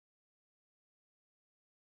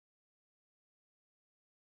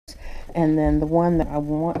And then the one that I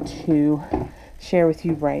want to share with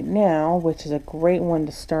you right now, which is a great one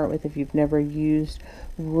to start with if you've never used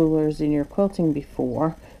rulers in your quilting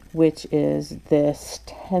before, which is this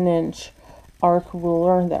 10-inch arc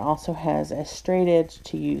ruler that also has a straight edge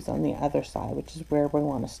to use on the other side, which is where we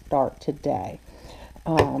want to start today.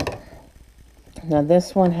 Now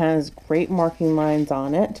this one has great marking lines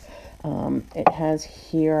on it. It has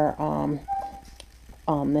here on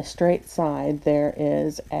the straight side there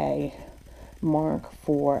is a mark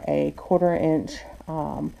for a 1/4 inch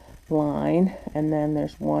line, and then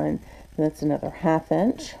there's one that's another 1/2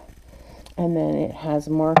 inch, and then it has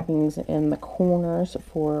markings in the corners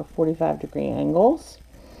for 45-degree angles,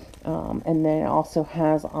 and then it also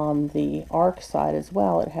has on the arc side as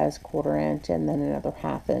well, it has 1/4 inch and then another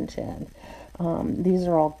 1/2 inch in. These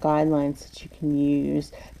are all guidelines that you can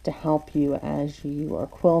use to help you as you are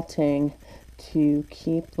quilting to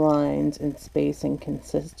keep lines and spacing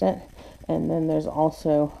consistent. And then there's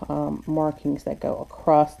also markings that go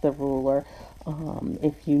across the ruler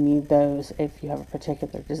if you need those, if you have a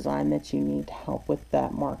particular design that you need to help with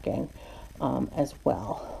that marking as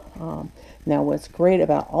well. Now what's great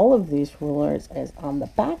about all of these rulers is on the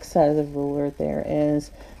back side of the ruler there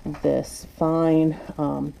is this fine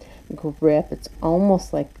grip. It's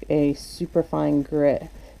almost like a super fine grit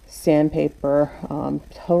sandpaper,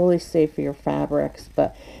 totally safe for your fabrics,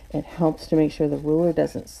 but it helps to make sure the ruler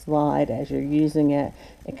doesn't slide as you're using it.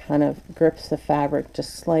 It kind of grips the fabric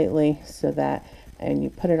just slightly so that, and you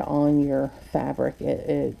put it on your fabric,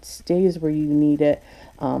 it stays where you need it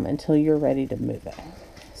until you're ready to move it.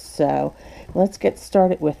 So let's get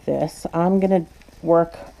started with this. I'm going to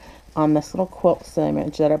work on this little quilt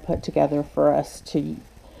image that I put together for us to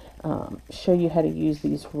show you how to use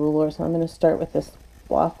these rulers. I'm going to start with this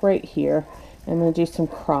block right here. I'm going to do some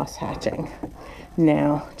cross hatching.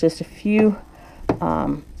 Now, just a few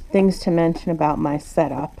things to mention about my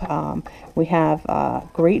setup. We have a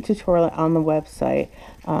great tutorial on the website,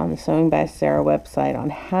 the Sewing by Sarah website, on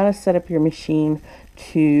how to set up your machine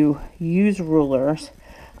to use rulers.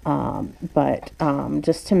 But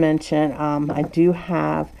just to mention, I do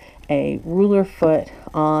have a ruler foot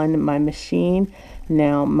on my machine.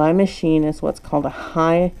 Now, my machine is what's called a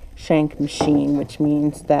high shank machine, which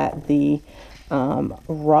means that the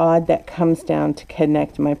rod that comes down to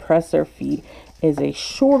connect my presser feet is a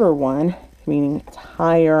shorter one, meaning it's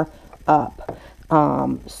higher up.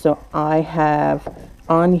 So I have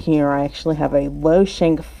on here, I actually have a low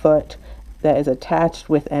shank foot that is attached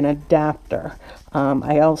with an adapter.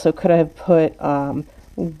 I also could have put a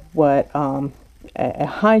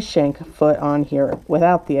high shank foot on here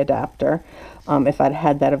without the adapter. If I'd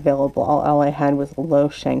had that available. All I had was a low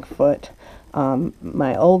shank foot.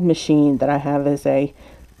 My old machine that I have is a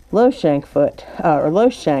low shank foot or low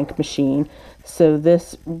shank machine, so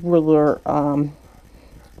this ruler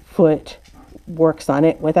foot works on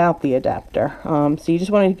it without the adapter. So you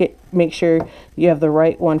just want to make sure you have the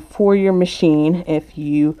right one for your machine if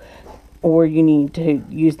you need to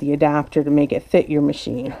use the adapter to make it fit your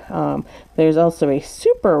machine. There's also a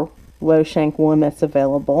super low shank one that's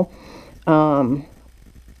available.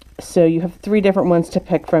 So you have 3 different ones to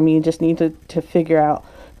pick from. You just need to figure out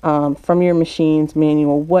from your machine's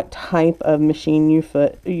manual what type of machine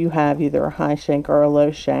you have, either a high shank or a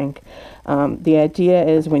low shank. The idea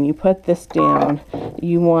is when you put this down,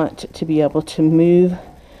 you want to be able to move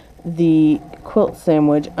the quilt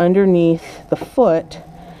sandwich underneath the foot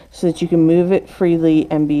so that you can move it freely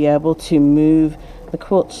and be able to move the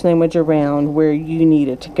quilt sandwich around where you need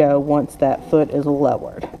it to go once that foot is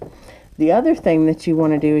lowered. The other thing that you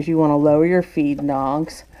want to do is you want to lower your feed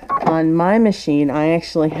dogs. On my machine, I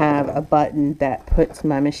actually have a button that puts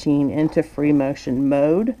my machine into free motion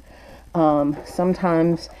mode.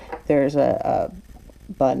 Sometimes there's a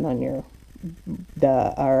button on your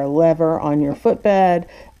or a lever on your footbed.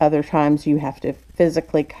 Other times you have to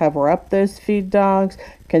physically cover up those feed dogs.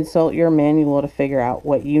 Consult your manual to figure out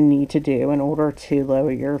what you need to do in order to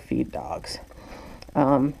lower your feed dogs.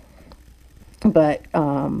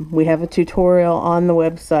 We have a tutorial on the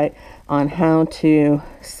website on how to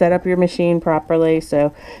set up your machine properly,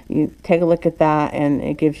 so you take a look at that and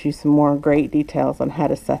it gives you some more great details on how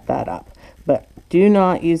to set that up. But do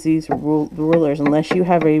not use these rulers unless you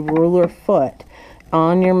have a ruler foot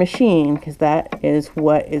on your machine, because that is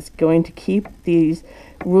what is going to keep these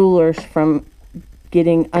rulers from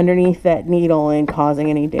getting underneath that needle and causing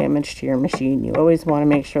any damage to your machine. You always want to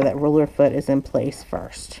make sure that ruler foot is in place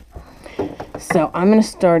first. So I'm going to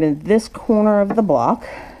start in this corner of the block,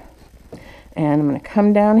 and I'm going to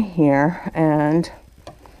come down here, and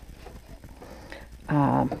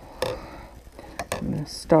I'm going to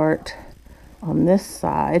start on this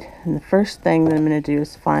side, and the first thing that I'm going to do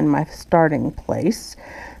is find my starting place.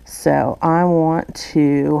 So I want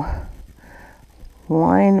to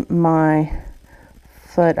line my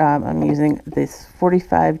foot up. I'm using this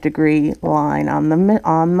 45-degree line on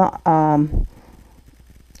the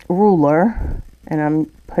ruler, and I'm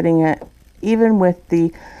putting it even with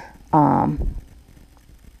the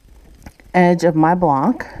edge of my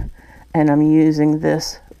block, and I'm using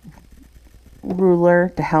this ruler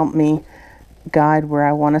to help me guide where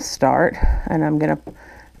I want to start. And I'm going to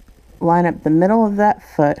line up the middle of that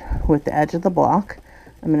foot with the edge of the block.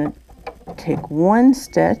 I'm going to take one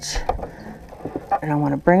stitch, and I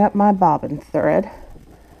want to bring up my bobbin thread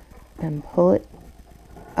and pull it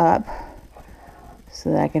up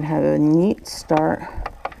so that I can have a neat start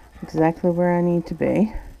exactly where I need to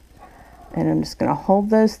be. And I'm just going to hold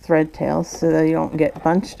those thread tails so they don't get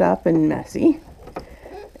bunched up and messy.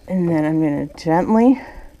 And then I'm going to gently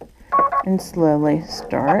and slowly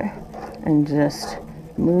start and just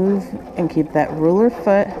move and keep that ruler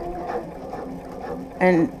foot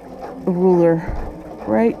and ruler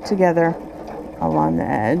right together along the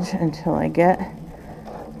edge until I get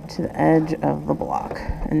to the edge of the block.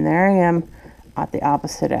 And there I am at the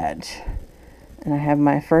opposite edge. And I have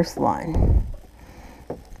my first line.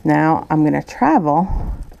 Now I'm going to travel,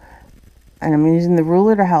 and I'm using the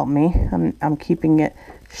ruler to help me. I'm keeping it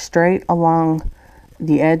straight along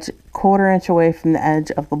the edge, 1/4 inch away from the edge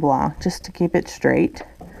of the block, just to keep it straight.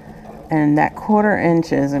 And that 1/4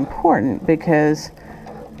 inch is important because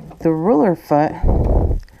the ruler foot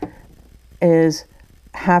is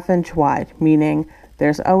 1/2 inch wide, meaning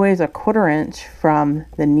there's always a 1/4 inch from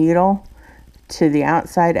the needle to the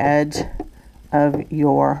outside edge of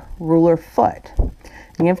your ruler foot.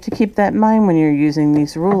 And you have to keep that in mind when you're using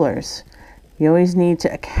these rulers. You always need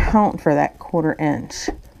to account for that 1/4 inch.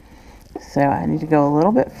 So I need to go a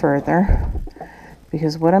little bit further,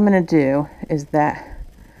 because what I'm going to do is that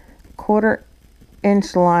 1/4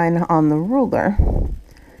 inch line on the ruler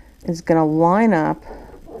is going to line up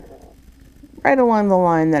right along the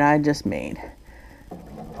line that I just made.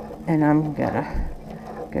 And I'm going to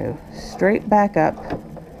go straight back up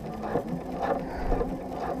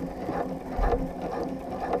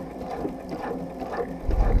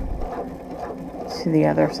to the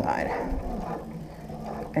other side.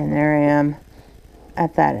 And there I am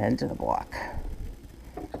at that edge of the block.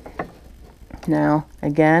 Now,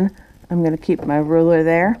 again, I'm going to keep my ruler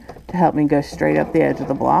there to help me go straight up the edge of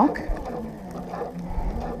the block.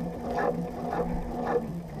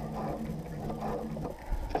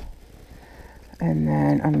 And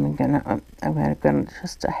then I'm gonna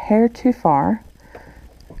just a hair too far,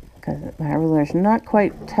 because my ruler is not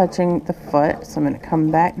quite touching the foot, so I'm going to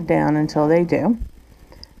come back down until they do.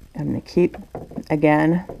 I'm going to keep,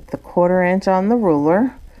 again, the 1/4 inch on the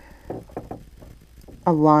ruler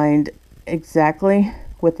aligned exactly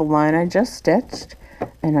with the line I just stitched,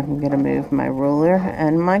 and I'm going to move my ruler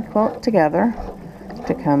and my quilt together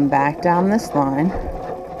to come back down this line.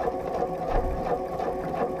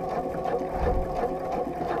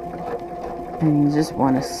 And you just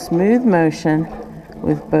want a smooth motion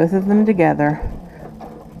with both of them together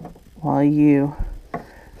while you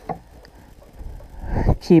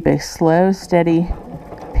keep a slow, steady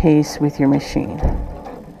pace with your machine.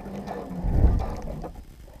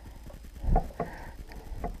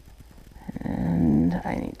 And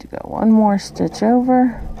I need to go one more stitch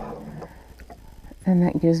over, and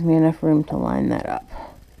that gives me enough room to line that up.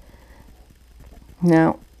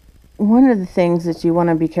 Now, one of the things that you want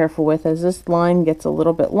to be careful with as this line gets a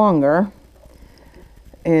little bit longer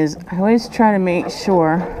is I always try to make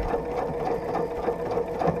sure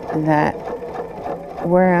that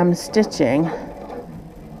where I'm stitching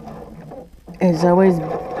is always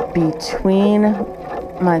between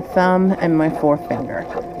my thumb and my forefinger,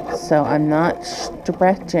 so I'm not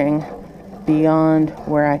stretching beyond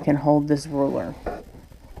where I can hold this ruler,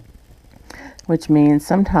 which means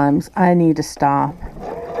sometimes I need to stop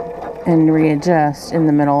and readjust in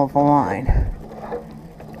the middle of the line.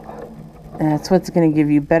 And that's what's going to give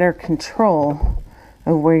you better control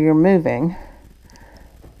of where you're moving.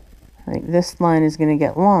 Like this line is going to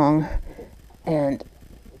get long, and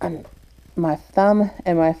my thumb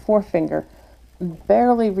and my forefinger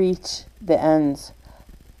barely reach the ends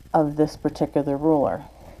of this particular ruler.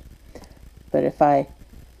 But if I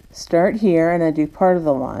start here and I do part of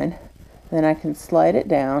the line, then I can slide it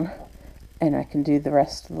down and I can do the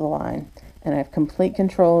rest of the line, and I have complete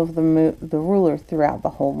control of the ruler throughout the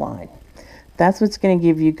whole line. That's what's going to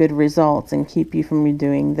give you good results and keep you from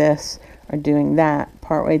doing this or doing that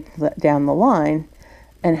partway down the line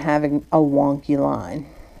and having a wonky line.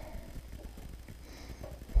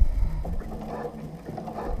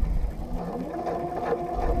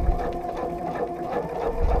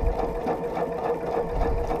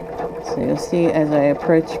 see as I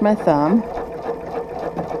approach my thumb,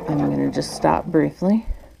 I'm going to just stop briefly,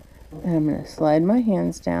 and I'm going to slide my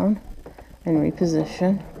hands down and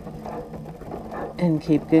reposition and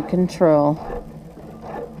keep good control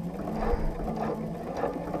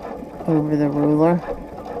over the ruler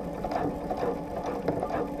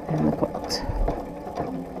and the quilt.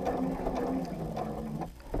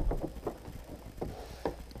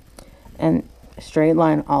 And a straight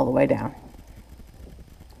line all the way down.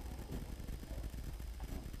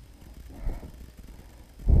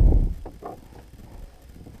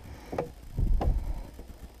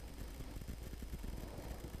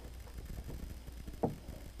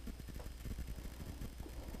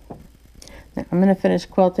 Now I'm going to finish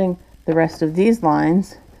quilting the rest of these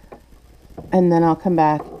lines, and then I'll come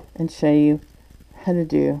back and show you how to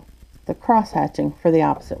do the cross hatching for the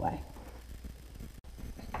opposite way.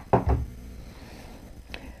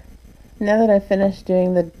 Now that I've finished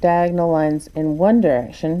doing the diagonal lines in one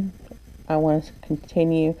direction, I want to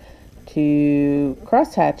continue to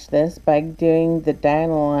cross hatch this by doing the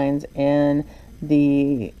diagonal lines in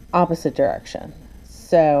the opposite direction.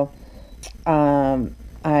 So I'm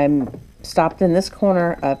stopped in this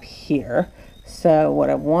corner up here. So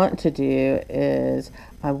what I want to do is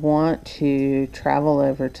I want to travel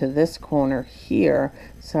over to this corner here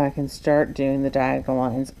so I can start doing the diagonal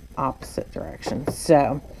lines opposite direction.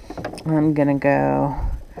 So I'm gonna go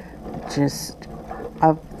just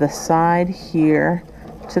up the side here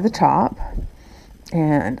to the top,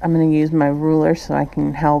 and I'm gonna use my ruler so I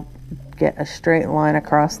can help get a straight line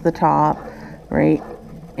across the top. Right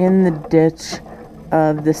in the ditch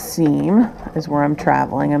of the seam is where I'm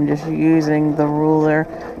traveling. I'm just using the ruler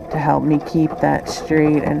to help me keep that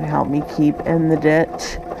straight and help me keep in the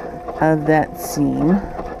ditch of that seam.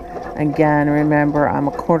 Again, remember, I'm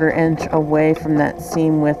a 1/4 inch away from that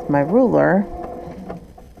seam with my ruler.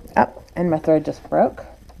 Oh, and my thread just broke.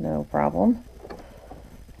 No problem.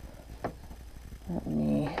 Let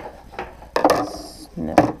me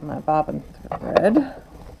snip my bobbin thread.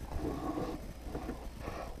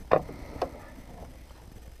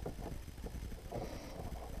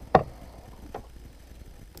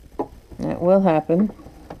 It will happen,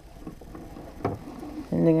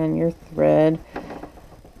 depending on your thread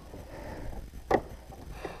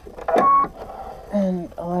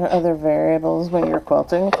and a lot of other variables when you're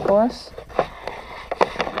quilting, of course.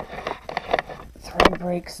 Thread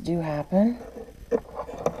breaks do happen. Sorry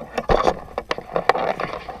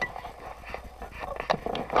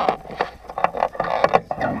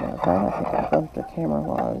about that. I think I bumped the camera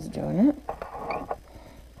while I was doing it.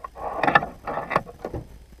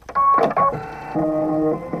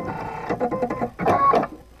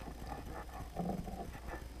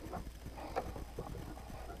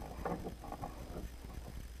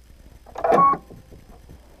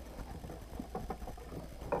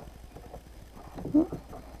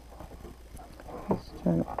 Just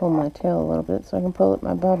trying to pull my tail a little bit so I can pull up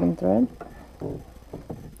my bobbin thread.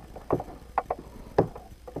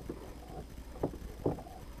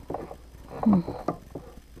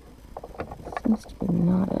 Seems to be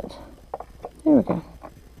knotted. There we go.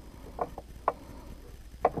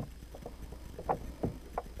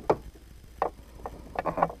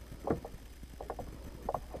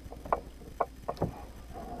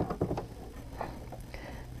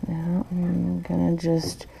 Now I'm gonna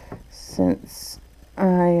just, since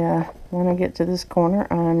I want to get to this corner,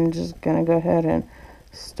 I'm just gonna go ahead and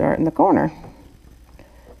start in the corner.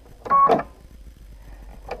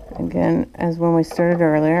 Again, as when we started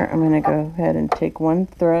earlier, I'm going to go ahead and take one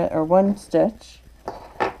thread or one stitch,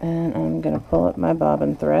 and I'm going to pull up my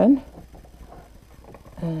bobbin thread,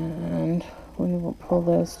 and we will pull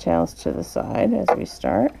those tails to the side as we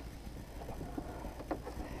start.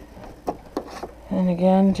 And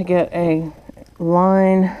again, to get a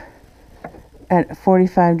line at a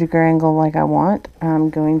 45-degree angle like I want, I'm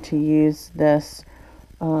going to use this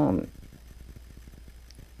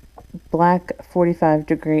black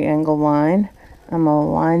 45-degree angle line. I'm going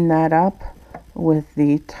to line that up with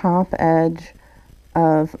the top edge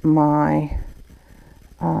of my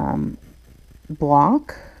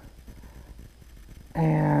block,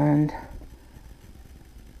 and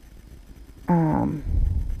I'm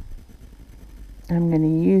going to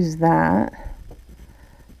use that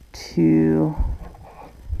to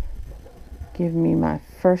give me my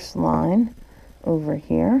first line over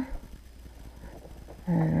here.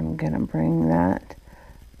 And I'm going to bring that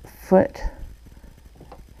foot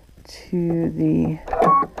to the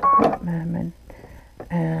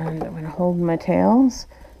and I'm going to hold my tails,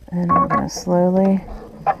 and I'm going to slowly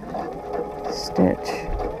stitch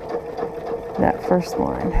that first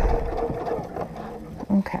line.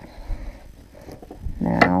 Okay,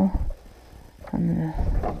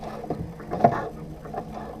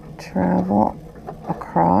 travel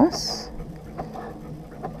across,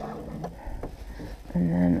 and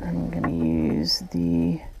then I'm going to use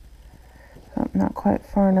the, oh, not quite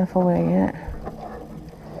far enough away yet,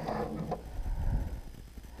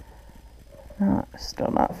 no,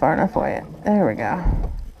 still not far enough away yet, there we go.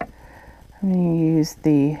 I'm going to use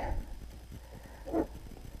the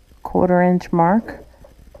 1/4 inch mark,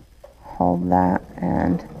 hold that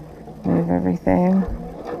and move everything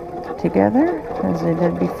together as I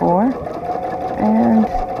did before, and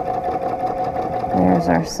there's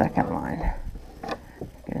our second line. I'm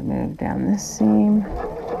going to move down this seam,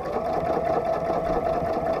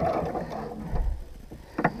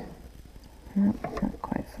 nope, not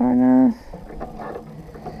quite far enough,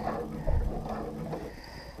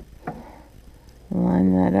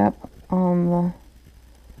 line that up on the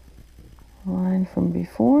line from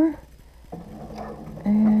before,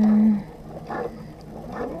 and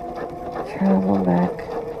travel back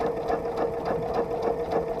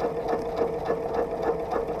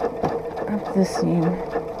up the seam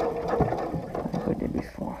like we did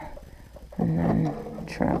before, and then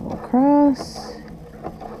travel across,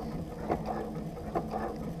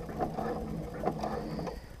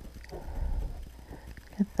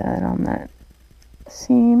 get that on that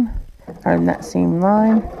seam, or in that seam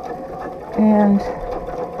line, and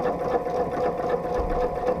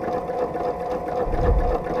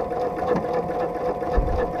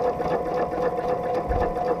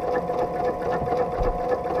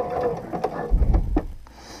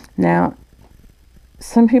now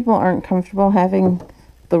some people aren't comfortable having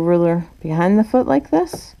the ruler behind the foot like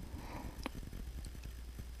this,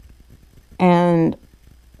 and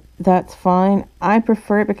that's fine. I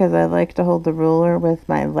prefer it because I like to hold the ruler with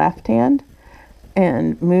my left hand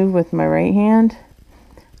and move with my right hand.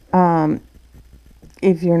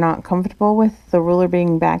 If you're not comfortable with the ruler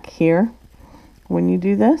being back here when you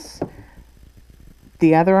do this,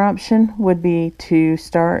 the other option would be to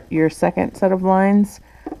start your second set of lines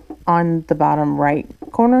on the bottom right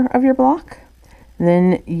corner of your block.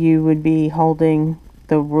 Then you would be holding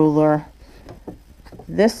the ruler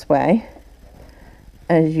this way.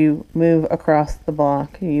 As you move across the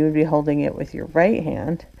block, you would be holding it with your right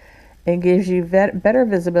hand. It gives you better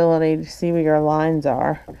visibility to see where your lines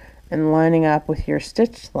are and lining up with your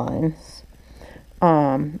stitched lines.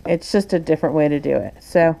 It's just a different way to do it.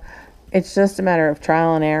 So it's just a matter of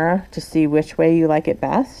trial and error to see which way you like it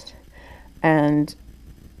best. And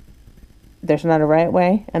there's not a right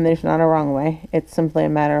way and there's not a wrong way. It's simply a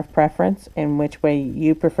matter of preference and which way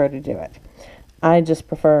you prefer to do it. I just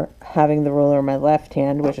prefer having the ruler in my left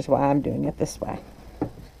hand, which is why I'm doing it this way.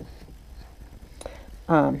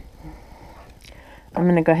 I'm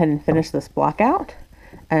going to go ahead and finish this block out,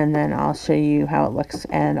 and then I'll show you how it looks,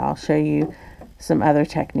 and I'll show you some other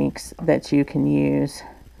techniques that you can use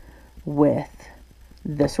with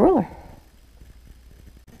this ruler.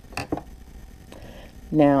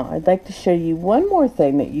 Now, I'd like to show you one more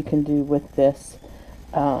thing that you can do with this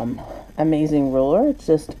amazing ruler. It's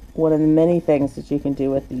just one of the many things that you can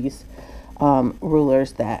do with these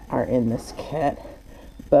rulers that are in this kit.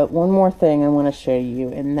 But one more thing I want to show you,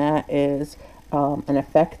 and that is an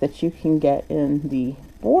effect that you can get in the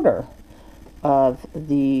border of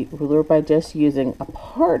the ruler by just using a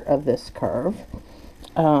part of this curve.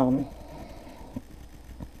 I'm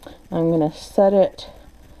going to set it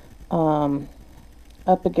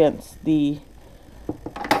up against the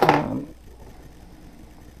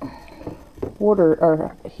border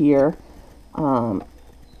or here, and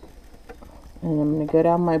I'm going to go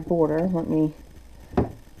down my border. Let me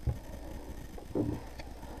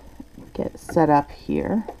get set up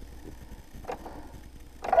here.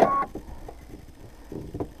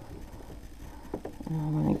 And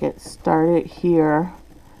I'm going to get started here,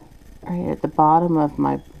 right at the bottom of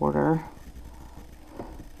my border.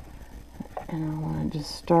 And I want to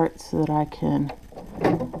just start so that I can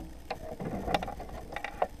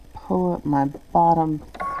pull up my bottom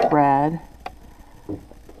thread.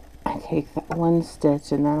 I take that one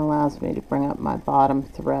stitch and that allows me to bring up my bottom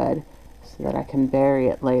thread so that I can bury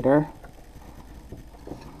it later.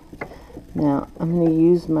 Now I'm going to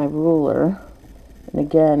use my ruler, and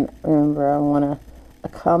again, remember, I want to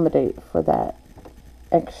accommodate for that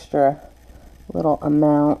extra little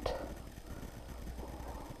amount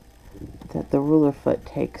that the ruler foot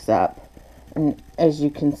takes up. And as you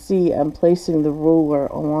can see, I'm placing the ruler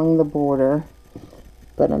along the border,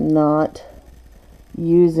 but I'm not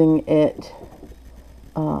using it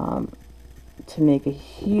to make a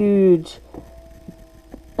huge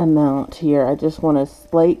amount here. I just want a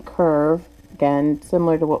slight curve, again,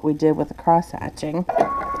 similar to what we did with the cross hatching.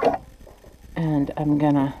 And I'm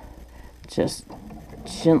gonna just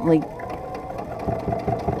gently,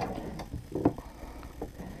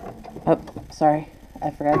 oh, sorry,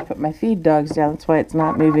 I forgot to put my feed dogs down. That's why it's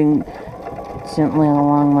not moving gently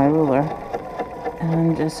along my ruler. And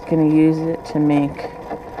I'm just going to use it to make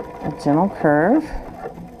a gentle curve.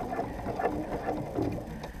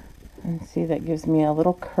 And see, that gives me a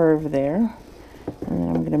little curve there. And then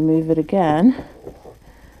I'm going to move it again.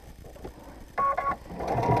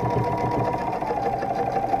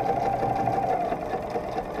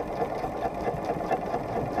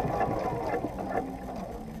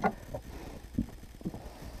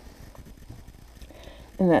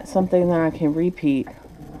 And that's something that I can repeat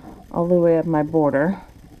all the way up my border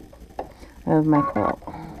of my quilt.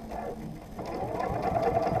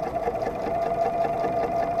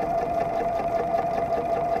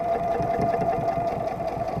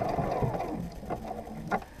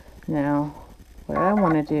 Now, what I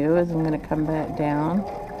want to do is I'm going to come back down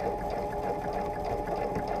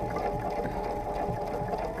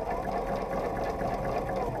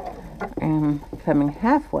and coming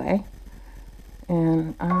halfway,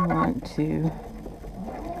 and I want to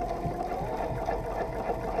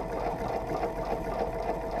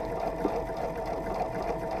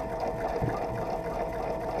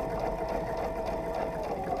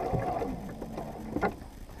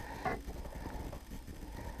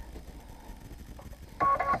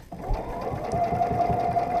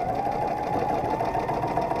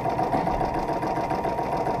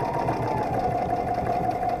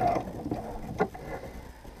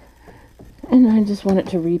and I just want it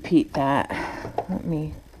to repeat that. Let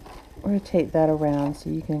me rotate that around so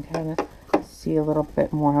you can kind of see a little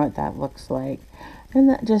bit more what that looks like. And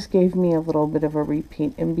that just gave me a little bit of a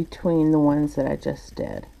repeat in between the ones that I just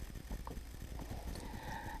did.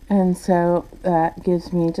 And so that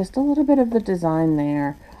gives me just a little bit of the design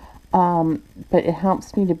there. But it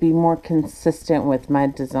helps me to be more consistent with my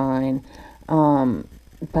design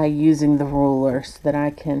by using the ruler so that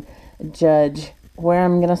I can judge where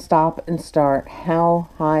I'm going to stop and start, how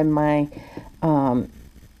high my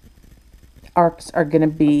arcs are going to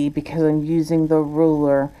be, because I'm using the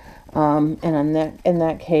ruler. And in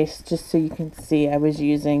that case, just so you can see, I was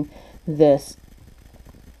using this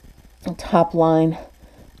top line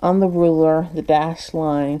on the ruler, the dashed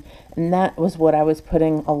line, and that was what I was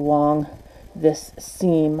putting along this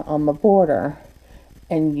seam on the border,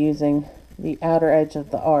 and using the outer edge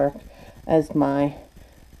of the arc as my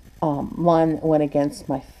line that went against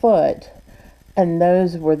my foot. And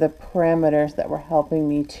those were the parameters that were helping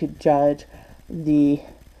me to judge the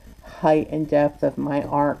height and depth of my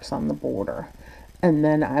arcs on the border. And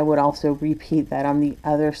then I would also repeat that on the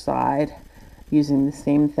other side, using the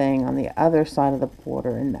same thing on the other side of the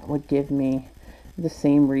border, and that would give me the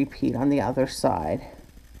same repeat on the other side.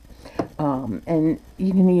 And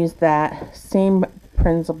you can use that same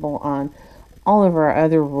principle on all of our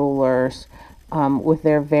other rulers with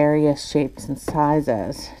their various shapes and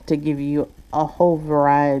sizes to give you a whole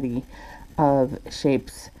variety of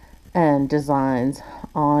shapes and designs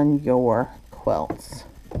on your quilts.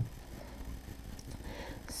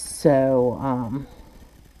 So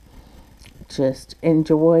just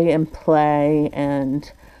enjoy and play and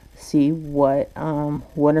see what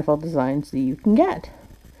wonderful designs that you can get.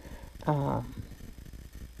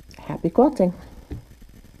 Happy quilting!